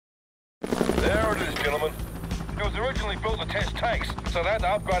gentlemen. It was originally built to test tanks, so they had to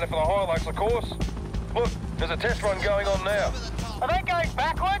upgrade it for the Hilux, of course. Look, there's a test run going on now. Are they going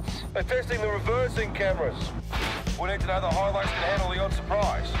backwards? They're testing the reversing cameras. We need to know the Hilux can handle the odd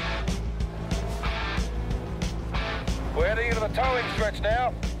surprise. We're heading into the towing stretch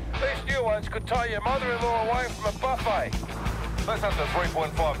now. These new ones could tow your mother-in-law away from a buffet. That's up to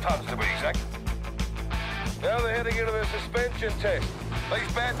 3.5 tons to be exact. Now they're heading into the suspension test.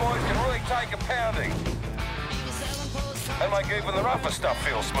 These bad boys can really take a pounding. And make even the rougher stuff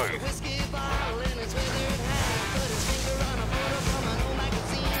feel smooth.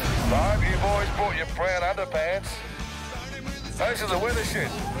 So I hope you boys brought your brown underpants. Those are the weather shit.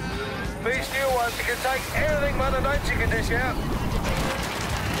 These new ones, you can take anything Mother Nature can dish out.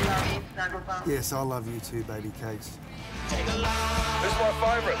 Yes, I love you too, baby cakes. This is my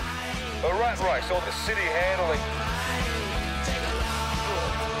favourite. The rat race or the city handling.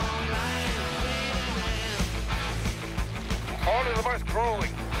 Finally, the most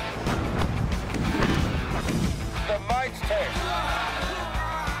grueling. The mates test.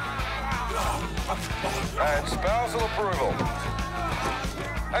 And spousal approval.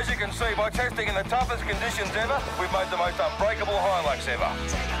 As you can see, by testing in the toughest conditions ever, we've made the most unbreakable Hilux ever.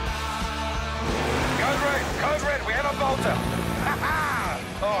 Code red, we have a bolter.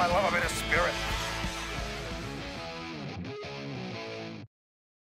 Oh, I love a bit of spirit.